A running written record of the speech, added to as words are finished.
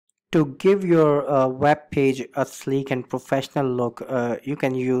To give your web page a sleek and professional look, you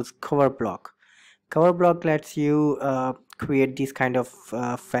can use cover block. Cover block lets you create these kind of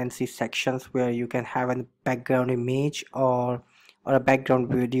fancy sections where you can have a background image or a background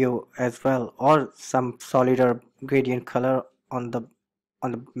video as well, or some solid or gradient color on the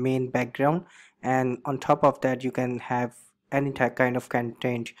main background, and on top of that you can have any type kind of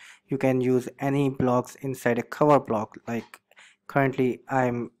content. You can use any blocks inside a cover block. Like currently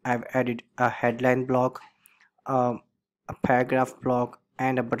I've added a headline block, um, a paragraph block,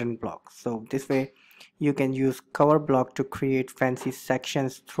 and a button block. So this way you can use cover block to create fancy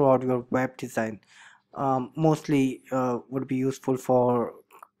sections throughout your web design. Mostly would be useful for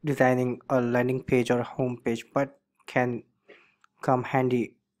designing a landing page or a home page, but can come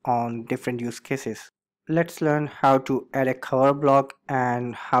handy on different use cases. Let's learn how to add a cover block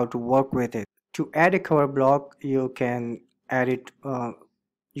and how to work with it. To add a cover block, you can add it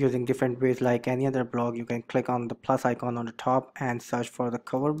using different ways. Like any other block, you can click on the plus icon on the top and search for the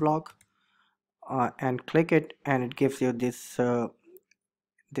cover block, and click it, and it gives you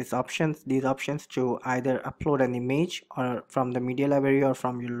these options to either upload an image or from the media library or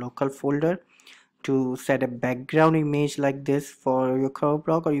from your local folder, to set a background image like this for your cover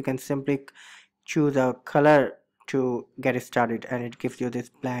block, or you can simply choose a color to get it started, and it gives you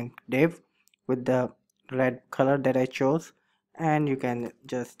this blank div with the red color that I chose, and you can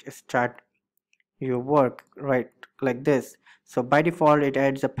just start your work right like this. So by default it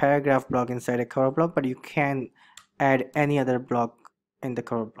adds a paragraph block inside a cover block, but you can add any other block in the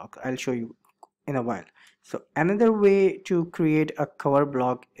cover block. I'll show you in a while. So another way to create a cover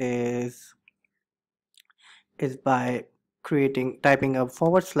block is by typing a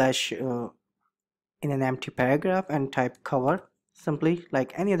forward slash in an empty paragraph and type cover simply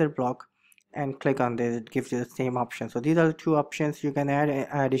like any other block, and click on this. It gives you the same option. So these are the two options you can add.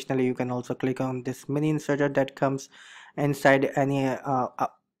 Additionally, you can also click on this mini inserter that comes inside any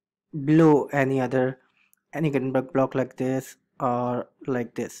below any Gutenberg block like this or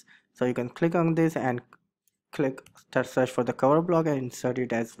like this. So you can click on this and click start search for the cover block and insert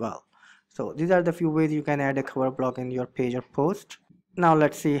it as well. So these are the few ways you can add a cover block in your page or post. Now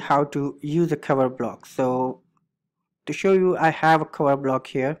let's see how to use a cover block. So to show you, I have a cover block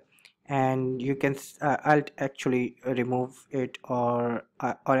here, and you can I'll actually remove it, or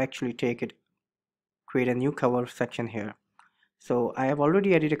actually take it, create a new cover section here. So I have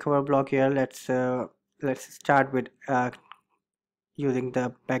already added a cover block here. Let's start with using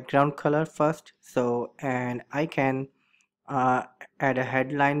the background color first. So, and I can uh, add a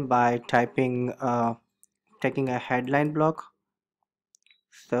headline by taking a headline block.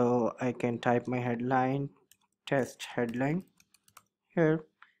 So I can type my headline, test headline here,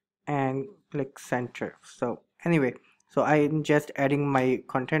 and click center. So anyway, so I'm just adding my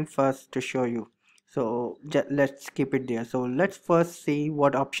content first to show you. So let's keep it there. So let's first see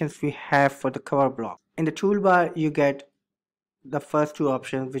what options we have for the cover block. In the toolbar you get the first two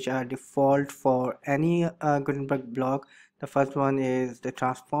options, which are default for any Gutenberg block. The first one is the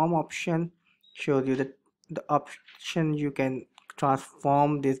transform option, shows you the option you can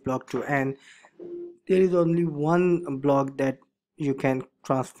transform this block to, and there is only one block that you can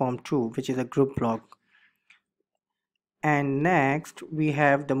transform to, which is a group block. And next we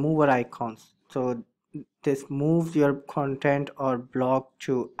have the mover icons. So this moves your content or block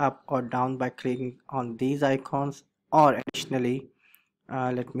to up or down by clicking on these icons, or additionally,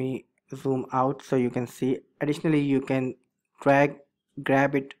 let me zoom out so you can see. Additionally, you can grab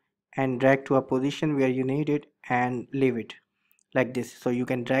it and drag to a position where you need it and leave it like this. So you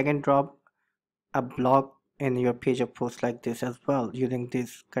can drag and drop a block in your page or post like this as well using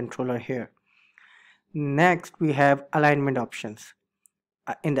this controller here. Next we have alignment options.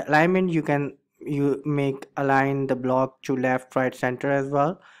 In the alignment you make align the block to left, right, center as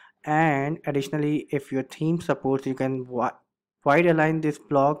well. And additionally, if your theme supports, you can wide align this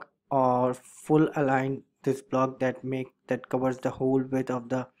block or full align this block that covers the whole width of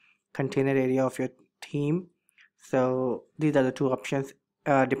the container area of your theme. So these are the two options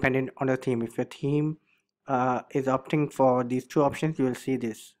dependent on the theme. If your theme is opting for these two options, you will see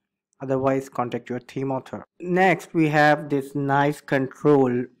this. Otherwise, contact your theme author. Next we have this nice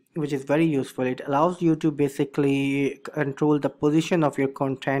control, which is very useful. It allows you to basically control the position of your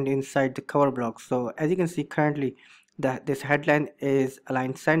content inside the cover block. So as you can see currently, this headline is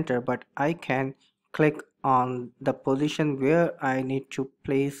aligned center, but I can click on the position where I need to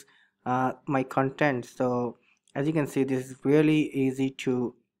place my content. So as you can see, this is really easy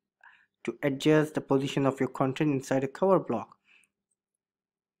to adjust the position of your content inside a cover block,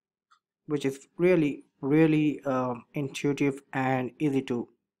 which is really intuitive and easy to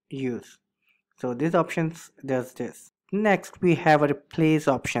use. So this options does this. Next we have a replace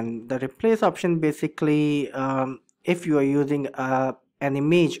option. The replace option basically, if you are using an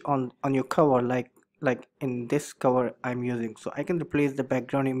image on your cover, like in this cover I'm using, so I can replace the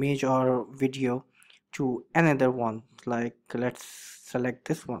background image or video to another one. Like let's select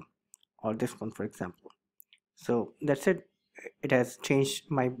this one or this one for example. So that's it. It has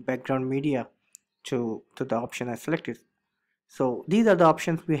changed my background media to the option I selected. So these are the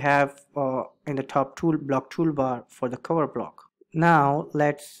options we have in the top toolbar for the cover block. Now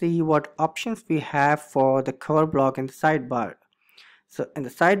let's see what options we have for the cover block in the sidebar. So in the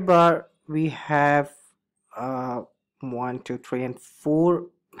sidebar we have uh, 1, 2, 3 and 4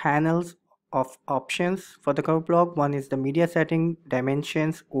 panels of options for the cover block. One is the media setting,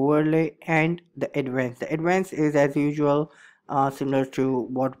 dimensions, overlay and the advanced. The advanced is as usual similar to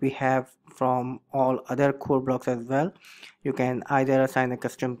what we have from all other core blocks as well. You can either assign a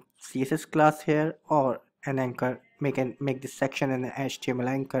custom CSS class here or an anchor, make this section an HTML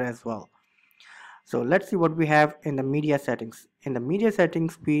anchor as well. So let's see what we have in the media settings. In the media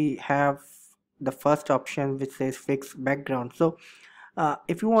settings we have the first option which says fix background. So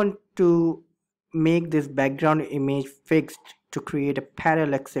if you want to make this background image fixed to create a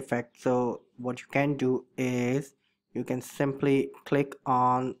parallax effect, so what you can do is you can simply click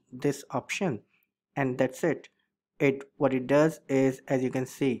on this option and that's it. What it does is, as you can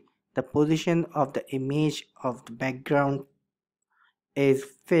see, the position of the image of the background is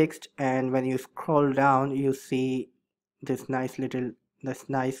fixed, and when you scroll down you see this nice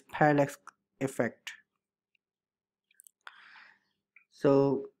parallax effect.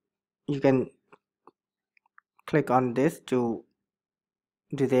 So you can click on this to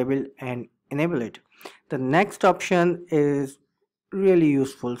disable and enable it. The next option is really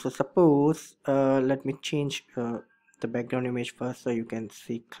useful. So suppose let me change the background image first so you can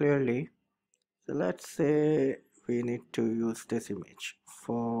see clearly. So let's say we need to use this image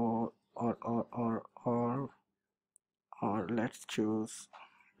for or let's choose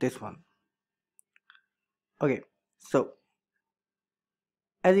this one. Okay, so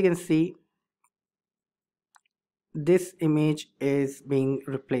as you can see this image is being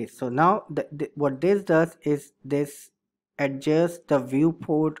replaced. So now what this does is this adjusts the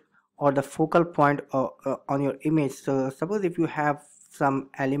viewport or the focal point on your image. So suppose if you have some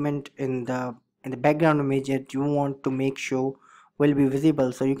element in the background image that you want to make sure will be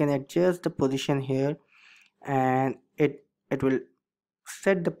visible, so you can adjust the position here and it will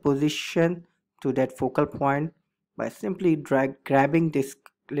set the position to that focal point by simply grabbing this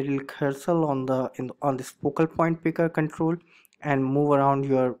little cursor on this focal point picker control and move around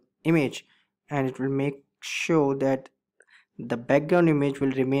your image, and it will make sure that the background image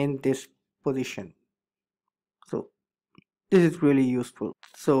will remain this position. So this is really useful.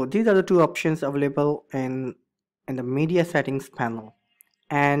 So these are the two options available in the media settings panel.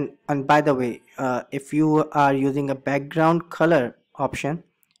 And by the way, if you are using a background color option,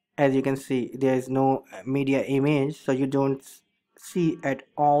 as you can see there is no media image, so you don't see at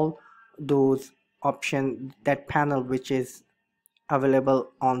all those option, that panel which is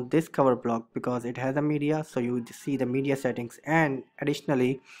available on this cover block, because it has a media, so you see the media settings. And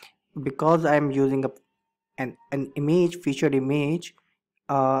additionally, because I'm using an image, featured image,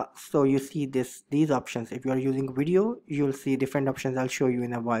 so you see these options. If you are using video, you'll see different options. I'll show you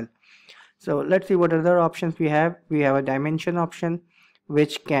in a while. So let's see what other options we have. We have a dimension option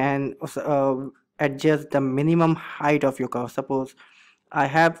which can adjust the minimum height of your cover. Suppose I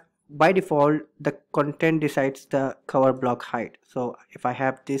have, by default the content decides the cover block height. So if I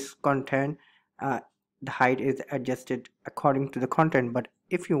have this content, the height is adjusted according to the content. But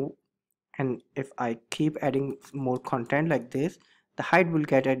if I keep adding more content like this, the height will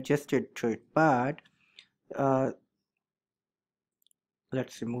get adjusted to it. But uh,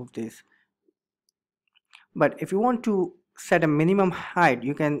 let's remove this. But if you want to set a minimum height,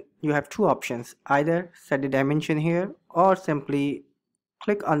 you have two options: either set the dimension here or simply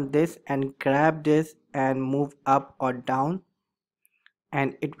click on this and grab this and move up or down,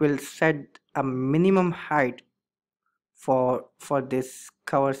 and it will set a minimum height for this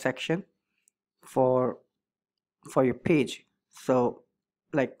cover section for your page. So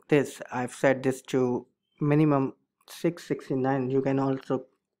like this, I've set this to minimum 669. You can also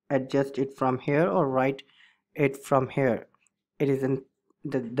adjust it from here or write it from here. It is in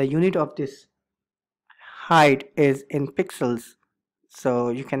the unit of this height is in pixels, so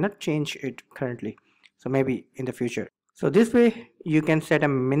you cannot change it currently, so maybe in the future. So this way you can set a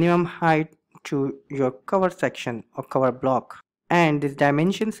minimum height to your cover section or cover block. And this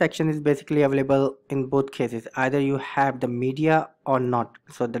dimension section is basically available in both cases, either you have the media or not,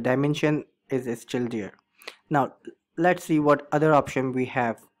 so the dimension is still there. Now let's see what other option we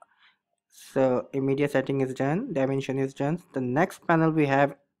have. So a media setting is done, dimension is done. The next panel we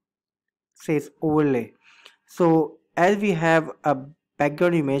have says overlay. So as we have a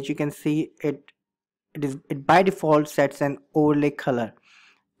background image, you can see it by default sets an overlay color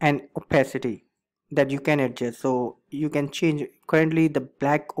and opacity that you can adjust. So you can change. Currently the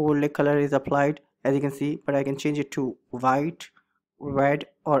black overlay color is applied, as you can see, but I can change it to white, red,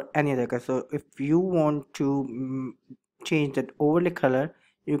 or any other color. So if you want to change that overlay color,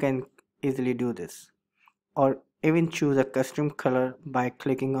 you can easily do this, or even choose a custom color by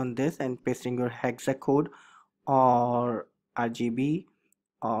clicking on this and pasting your hexa code or RGB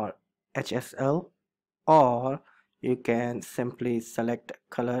or HSL, or you can simply select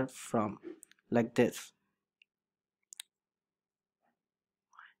color from like this.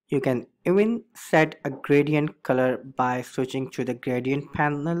 You can even set a gradient color by switching to the gradient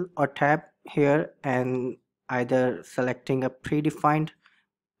panel or tab here and either selecting a predefined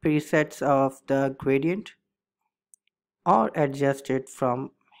presets of the gradient or adjust it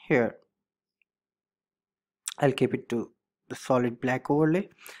from here. I'll keep it to the solid black overlay.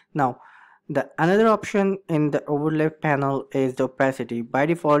 Now the another option in the overlay panel is the opacity. By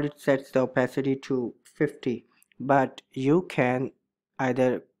default it sets the opacity to 50, but you can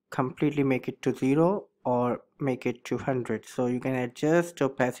either completely make it to 0 or make it to 100, so you can adjust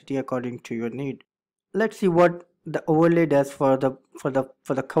opacity according to your need. Let's see what the overlay does for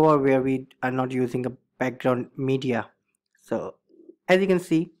the cover where we are not using a background media. So as you can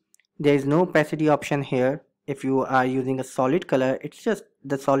see, there is no opacity option here. If you are using a solid color, it's just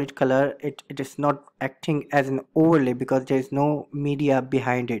the solid color. It is not acting as an overlay because there is no media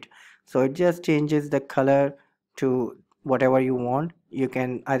behind it, so it just changes the color to whatever you want. You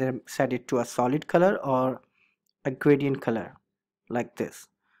can either set it to a solid color or a gradient color like this.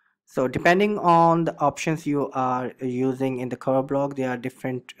 So depending on the options you are using in the cover block, there are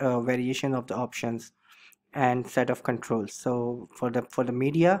different variation of the options and set of controls. So for the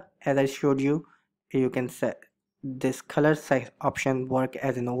media, as I showed you, you can set this color size option work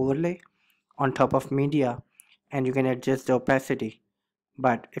as an overlay on top of media, and you can adjust the opacity.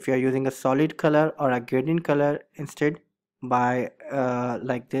 But if you are using a solid color or a gradient color instead, by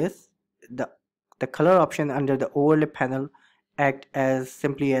like this, the the color option under the overlay panel act as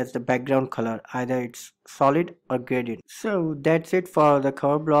simply as the background color, either it's solid or gradient. So that's it for the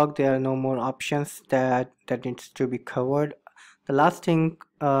cover block. There are no more options that needs to be covered. The last thing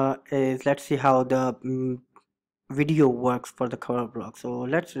is, let's see how the video works for the cover block. So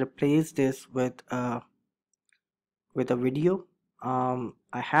let's replace this with a video. I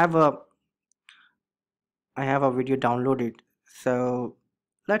have a video downloaded, so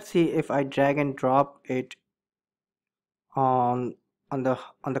let's see if I drag and drop it on on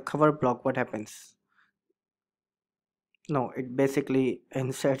the cover block, what happens. No, it basically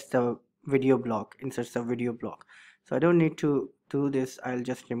inserts the video block, so I don't need to do this. I'll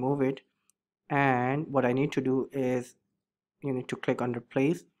just remove it, and what I need to do is, you need to click on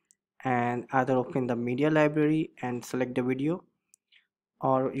replace and either open the media library and select the video,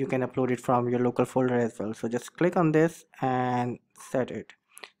 or you can upload it from your local folder as well. So just click on this and set it.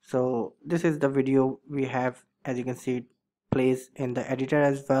 So this is the video we have. As you can see, it plays in the editor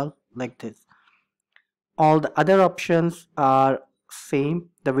as well, like this. All the other options are same.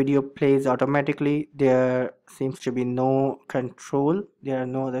 The video plays automatically. There seems to be no control. There are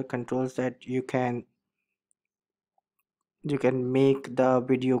no other controls that you can make the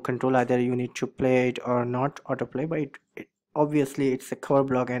video control. Either you need to play it or not autoplay, but obviously it's a cover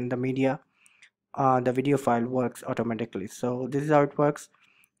block, and the media, the video file works automatically. So this is how it works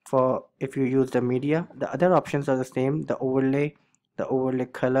for if you use the media. The other options are the same. The overlay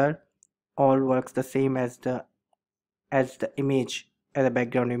color all works the same as the image, as a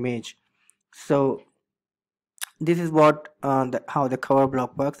background image. So this is what how the cover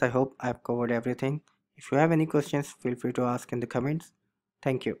block works. I hope I've covered everything. If you have any questions, feel free to ask in the comments.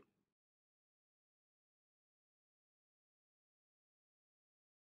 Thank you.